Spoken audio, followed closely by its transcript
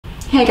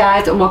Hey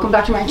guys, welcome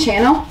back to my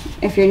channel.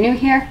 If you're new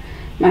here,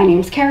 my name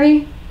is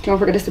Kerry. Don't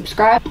forget to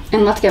subscribe,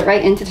 and let's get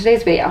right into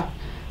today's video.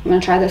 I'm gonna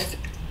try this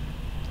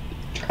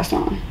dress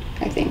on,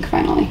 I think,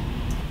 finally.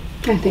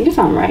 I think it's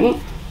on right.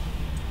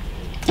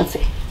 Let's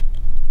see.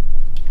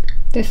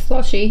 This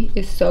slushie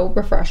is so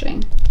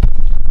refreshing.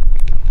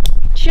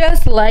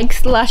 Just like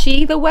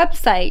Slushie, the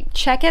website.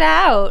 Check it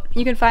out.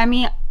 You can find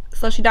me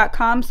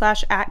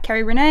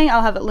slushie.com/@KerryRenee.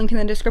 I'll have it linked in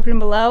the description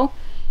below.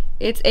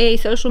 It's a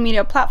social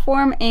media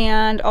platform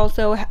and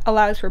also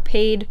allows for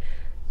paid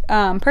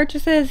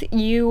purchases.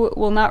 You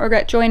will not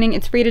regret joining.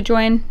 It's free to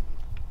join.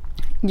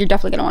 You're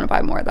definitely gonna want to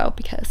buy more though,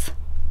 because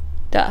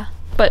duh.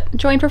 But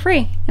join for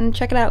free and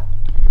check it out.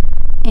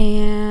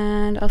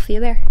 And I'll see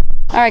you there.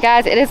 All right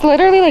guys, it is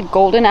literally like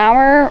golden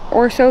hour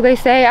or so they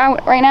say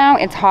out right now.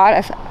 It's hot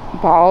as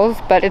balls,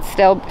 but it's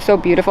still so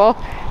beautiful.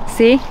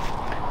 See,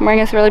 I'm wearing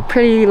this really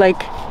pretty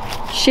like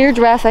sheer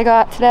dress I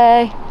got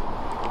today.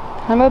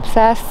 I'm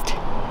obsessed.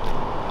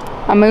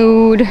 A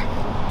mood.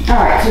 All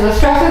right, so this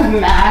dress is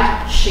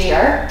mad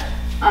sheer.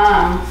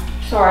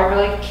 So I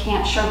really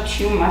can't show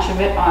too much of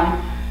it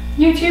on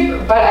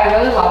YouTube, but I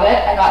really love it.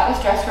 I got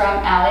this dress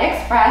from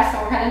AliExpress,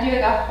 so we're gonna do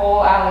like a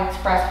whole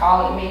AliExpress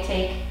haul. It may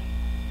take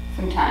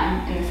some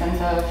time in the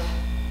sense of,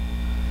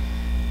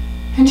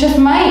 it just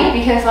might,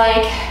 because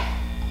like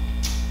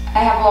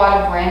I have a lot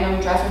of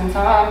random dresses and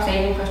some of them I'm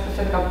saving for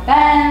specific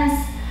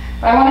events,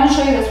 but I wanted to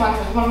show you this one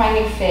because it's one of my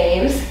new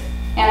faves,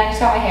 and I just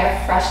got my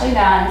hair freshly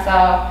done,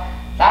 so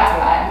that's a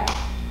vibe.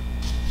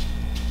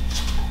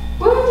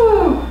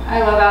 Woo!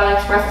 I love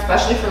AliExpress,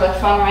 especially for like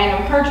fun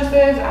random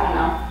purchases. I don't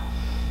know.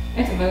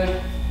 It's a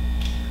mood.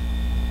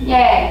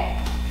 Yay!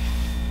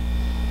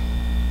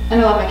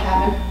 And I love my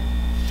cabin.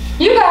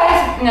 You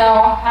guys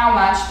know how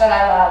much that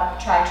I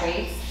love Try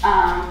Treats.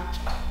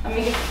 Let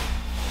me just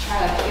try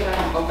to see if I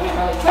can open it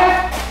really quick.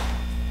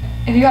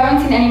 If you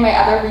haven't seen any of my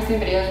other recent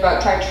videos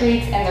about Try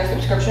Treats and their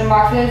subscription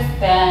boxes,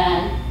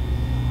 then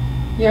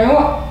you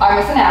are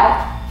missing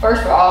out.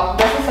 First of all,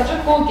 this is such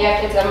a cool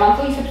gift. It's a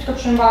monthly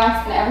subscription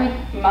box, and every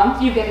month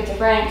you get a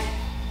different,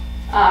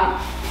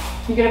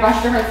 you get a bunch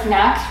of different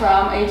snacks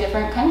from a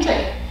different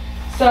country.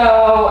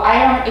 So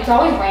it's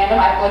always random.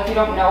 Like you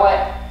don't know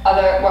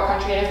what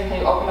country it is until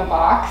you open a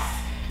box.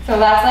 So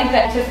that's like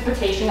the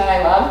anticipation that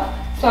I love.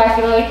 So I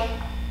feel like,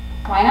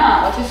 why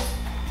not?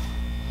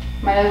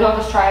 Might as well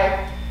just try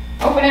it.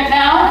 Open it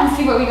now and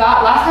see what we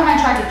got. Last time I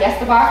tried to guess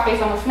the box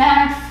based on the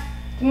snacks.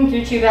 Didn't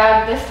do too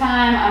bad. This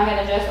time I'm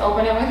gonna just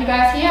open it with you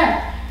guys here,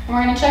 and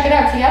we're gonna check it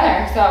out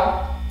together.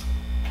 So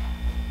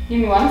give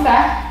me one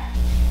sec.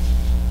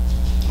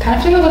 Kind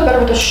of think it'll look better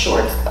with the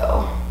shorts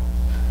though.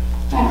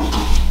 I don't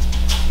know.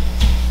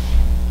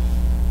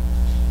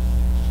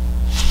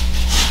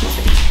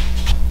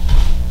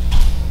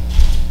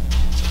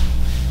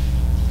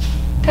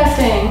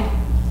 Testing.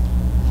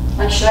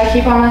 Like, should I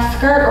keep on my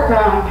skirt or put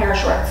on a pair of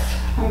shorts?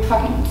 I'm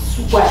fucking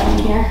sweating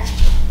here.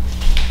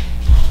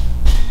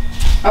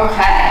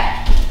 Okay.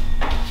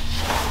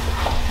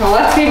 So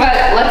let's see what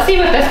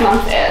this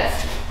month is.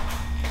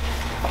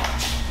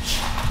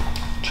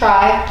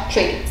 Try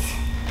Treats.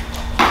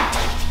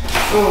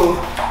 Ooh.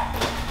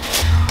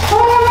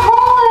 Oh,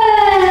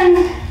 Poland!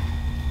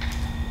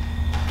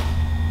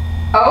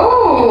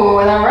 Oh,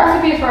 and the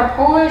recipe for a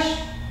Polish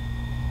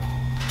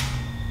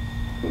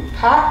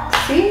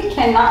paksi.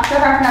 Cannot sure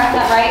if I pronounced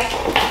that right.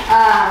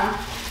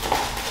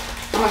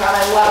 Oh my god,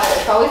 I love it.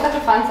 It's always such a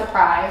fun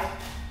surprise.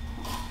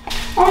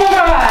 Oh my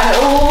god,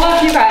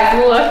 look you guys,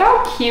 look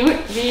how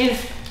cute these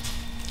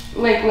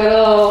like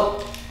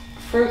little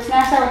fruit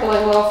snacks are with the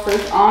like little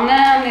fruits on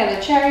them. They have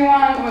the cherry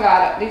ones. Oh my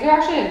god, these are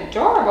actually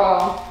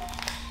adorable.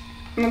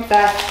 I'm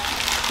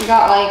obsessed. We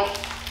got like,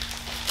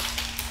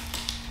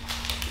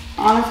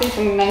 honestly,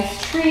 some nice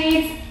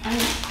treats.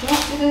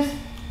 This is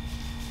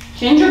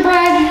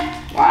gingerbread.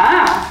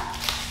 Wow.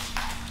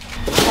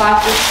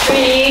 Lots of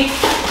treats.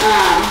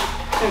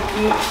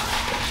 Some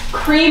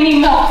creamy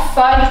milk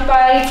fudge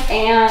bites,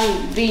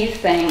 and these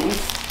things,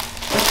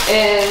 which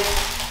is,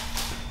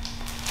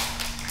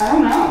 I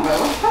don't know, but it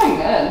looks kind of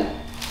good.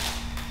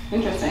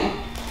 Interesting.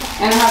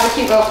 And it has a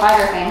cute little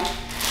tiger thing.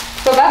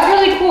 So that's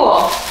really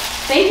cool.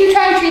 Thank you,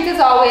 Try Treats,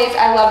 as always.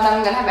 I love them.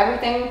 I'm gonna have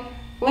everything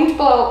linked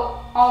below,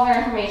 all their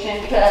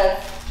information, because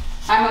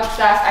I'm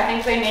obsessed. I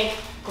think they make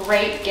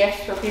great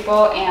gifts for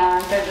people,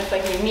 and they're just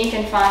like unique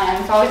and fun, and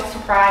it's always a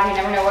surprise. You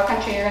never know what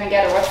country you're gonna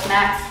get or what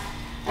snacks.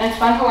 And it's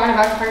fun to learn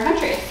about different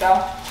countries, so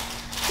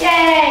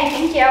yay,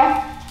 thank you.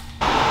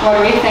 What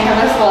do we think of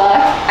this look?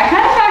 I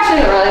kind of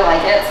actually really like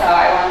it, so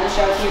I wanted to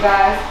show it to you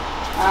guys.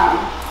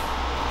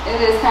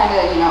 It is kind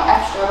of, you know,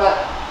 extra,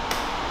 but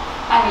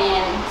I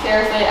mean,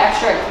 seriously,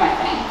 extra is my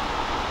thing.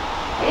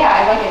 But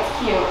yeah, I like it, it's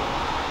cute.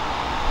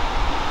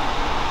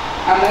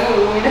 A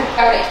mood.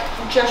 I would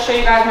just show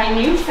you guys my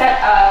new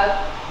set of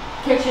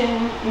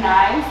kitchen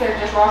knives. They're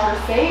dishwasher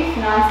safe,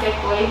 non-stick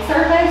blade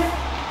surface.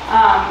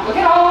 Look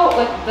at all,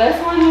 like this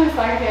one is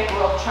like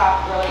will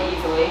chop really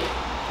easily.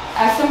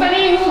 As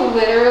somebody who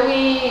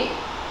literally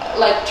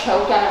like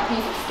choked on a piece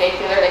of steak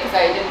the other day because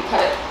I didn't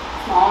cut it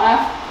small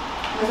enough,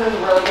 This is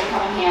really going to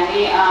come in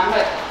handy.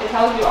 But it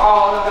tells you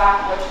all the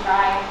back which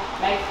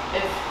knife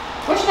is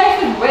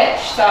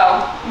which. So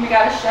we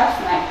got a chef's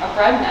knife, a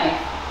bread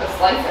knife, a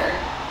slicer,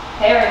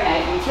 paring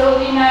knife,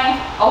 utility knife,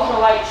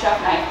 ultralight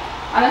chef knife.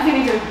 Honestly,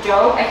 these are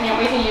dope. I can't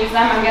wait to use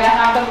them. I'm going to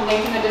have them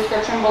linked in the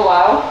description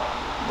below.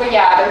 But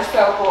yeah, they're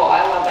so cool.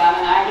 I love them.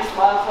 And I just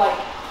love, like,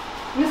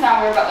 it's going to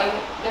sound weird, but like,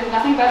 there's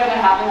nothing better than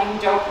having like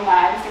dope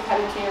knives to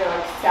cut into your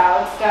like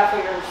salad stuff or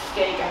your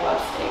steak. I love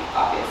steak,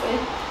 obviously.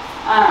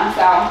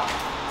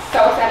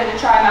 So excited to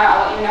try them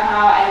out. I'll let you know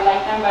how I like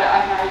them, but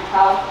I can already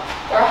tell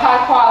they're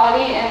high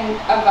quality and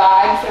a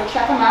vibe. So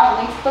check them out.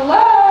 Links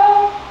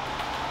below.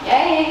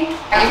 Yay!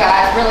 Hey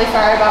guys, really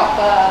sorry about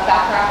the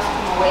background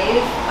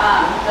noise.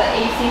 The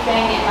AC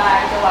thing in my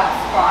deluxe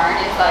barn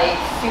is like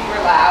super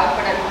loud,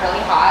 but it's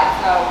really hot.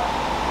 So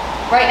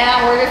right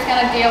now we're just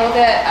gonna deal with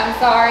it. I'm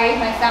sorry,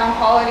 my sound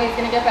quality is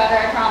gonna get better,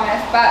 I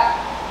promise. But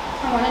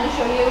I wanted to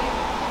show you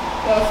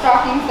those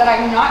stockings that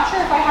I'm not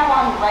sure if I have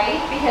on right,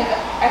 because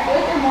I feel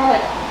like they're more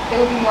like, they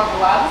would be more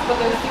gloves, but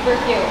they're super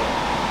cute.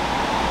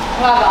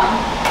 Love them.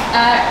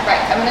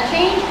 Right, I'm gonna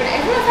change, but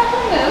isn't this up in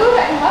the mood?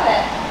 I love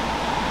it.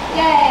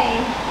 Yay!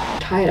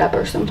 Tie it up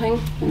or something,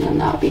 and then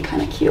that would be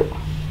kind of cute.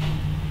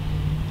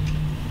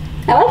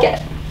 I like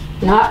it.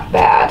 Not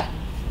bad.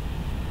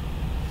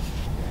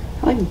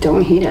 I like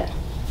don't hate it.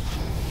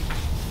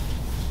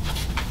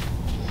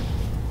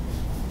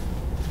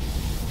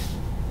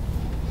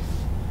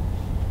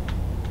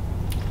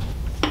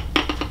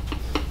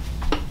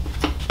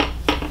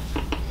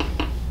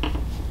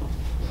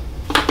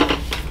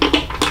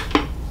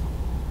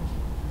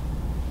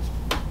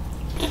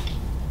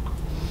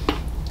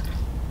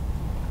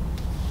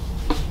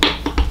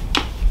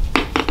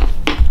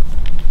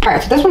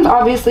 Alright, so this one's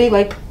obviously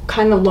like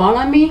kind of long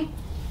on me,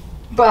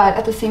 but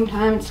at the same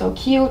time it's so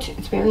cute.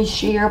 It's very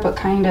sheer, but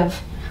kind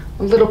of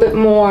a little bit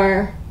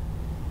more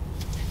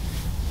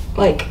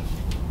like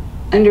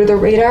under the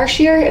radar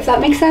sheer, if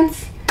that makes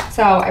sense.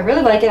 So I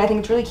really like it. I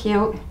think it's really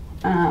cute.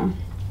 It's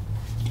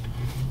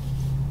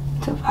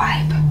a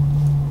vibe.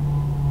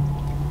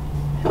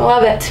 I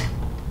love it.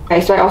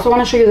 Okay, so I also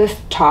want to show you this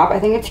top. I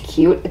think it's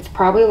cute. It's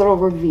probably a little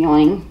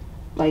revealing.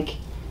 Like,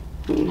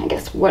 I mean, I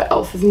guess what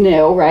else is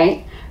new,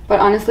 right? But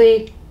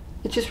honestly,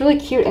 it's just really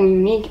cute and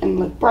unique and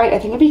like bright. I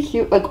think it'd be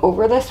cute like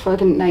over this for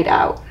like a night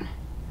out.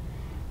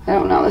 I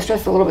don't know, this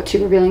dress is a little bit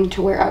too revealing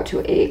to wear out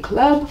to a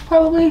club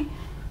probably,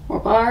 or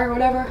bar or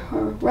whatever,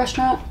 or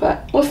restaurant,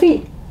 but we'll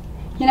see.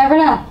 You never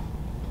know.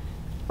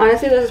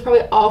 Honestly, this is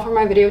probably all for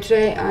my video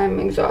today. I'm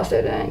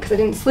exhausted because I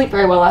didn't sleep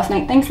very well last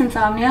night. Thanks,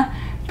 insomnia.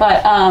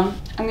 But I'm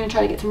gonna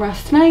try to get some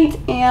rest tonight,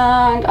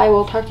 and I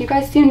will talk to you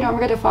guys soon. Don't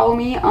forget to follow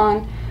me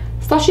on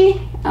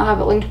Slushy. I'll have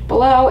it linked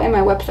below, and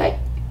my website,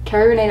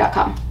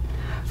 kerryrene.com,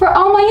 for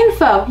all my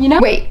info, you know?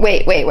 Wait.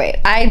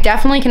 I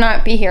definitely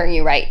cannot be hearing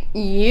you right.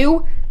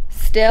 You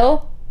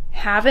still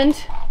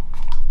haven't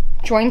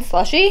joined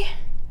Slushy?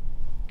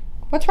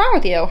 What's wrong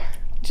with you?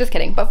 Just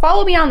kidding, but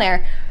follow me on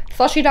there.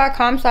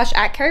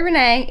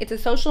 Slushy.com/@KerryRene. It's a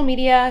social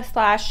media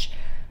 /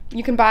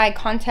 you can buy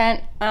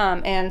content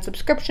and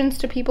subscriptions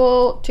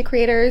to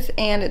creators,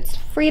 and it's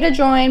free to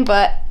join,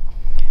 but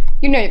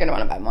you know you're gonna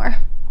wanna buy more.